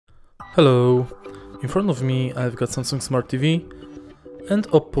Hello, in front of me I've got Samsung Smart TV and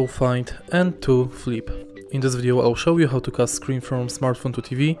OPPO Find N2 Flip. In this video I'll show you how to cast screen from smartphone to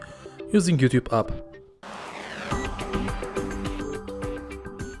TV using YouTube app.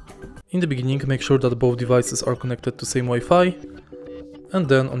 In the beginning, make sure that both devices are connected to same Wi-Fi, and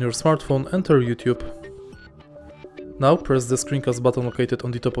then on your smartphone enter YouTube. Now press the screencast button located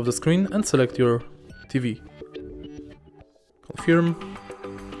on the top of the screen and select your TV. Confirm.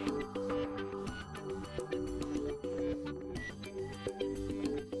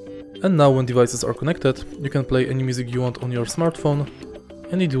 And now when devices are connected, you can play any music you want on your smartphone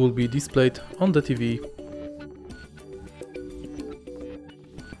and it will be displayed on the TV.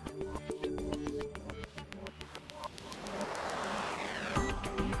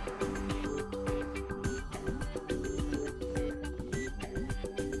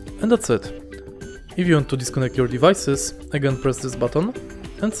 And that's it. If you want to disconnect your devices, again press this button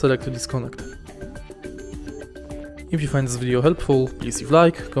and select disconnect. If you find this video helpful, please leave a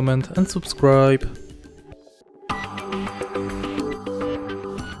like, comment and subscribe.